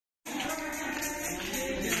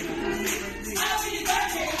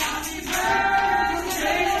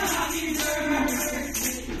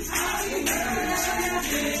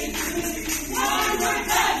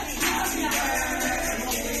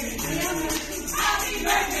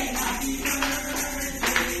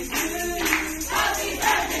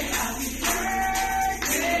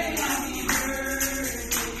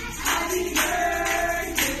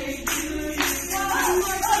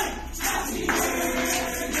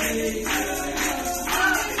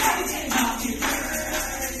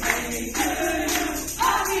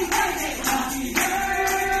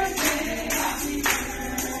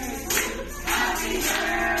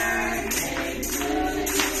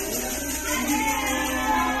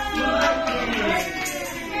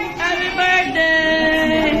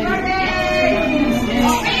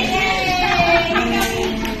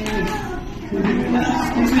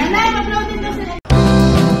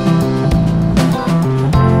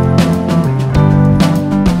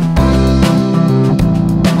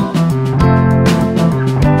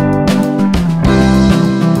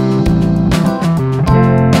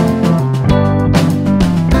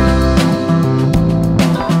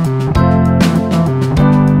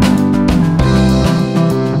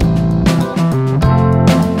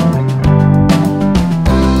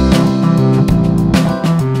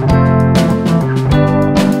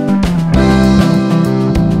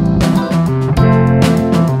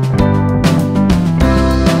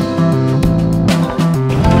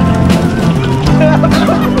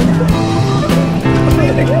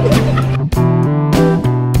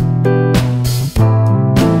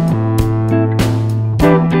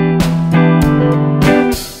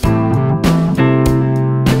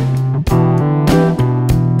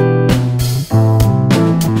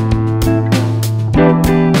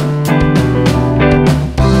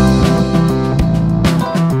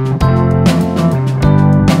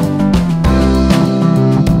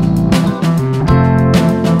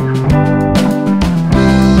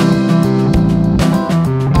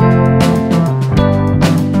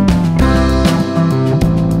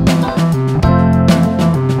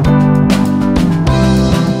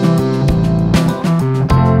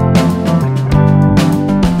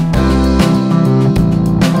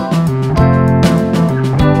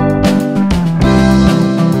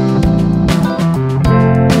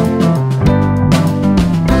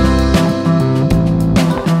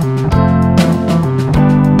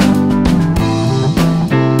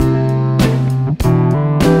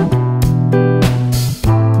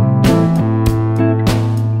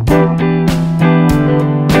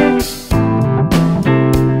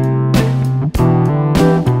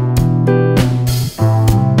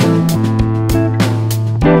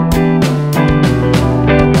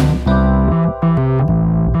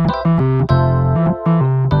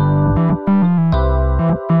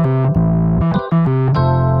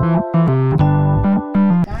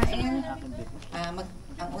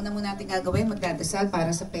magdadasal para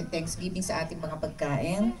sa Thanksgiving sa ating mga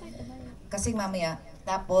pagkain. Kasi mamaya,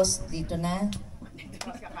 tapos dito na.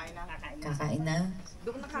 Kakain na.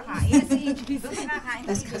 Doon nakakain.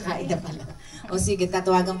 Tapos kakain na pala. O sige,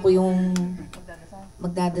 tatawagan ko yung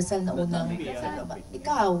magdadasal na unang.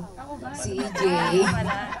 Ikaw, si EJ.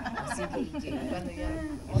 Si EJ. Ano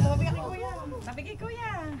yan? Tabi kay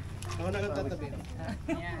Kuya. Ako nagtatabi.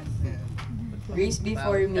 Grace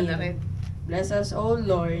before me. Bless us, O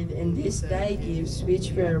Lord, in these thy gifts which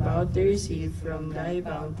we are about to receive from thy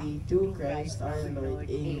bounty through Christ our Lord.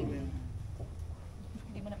 Amen.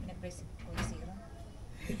 Hindi mo na pinag-press ko yung Zeeron?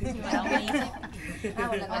 Walang maisip.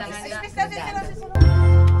 Walang maisip.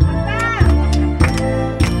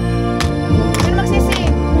 Sino magsising?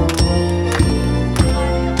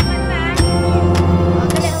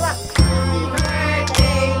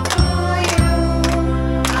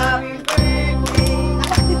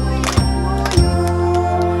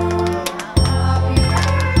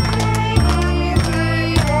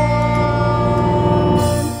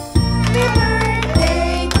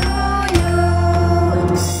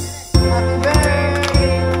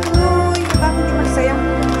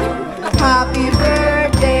 Happy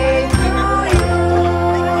birthday to you.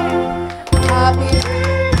 Happy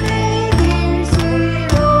birthday, dear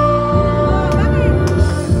Zeeron.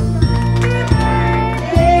 Happy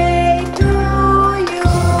birthday to you.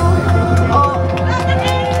 Oh,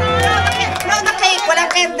 no, the cake,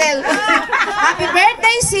 walang candle. Happy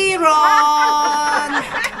birthday, Zeeron.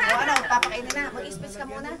 Ano, papakainin na. Mag-i-space ka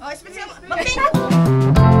muna. Oh, space ka. Mag-pink!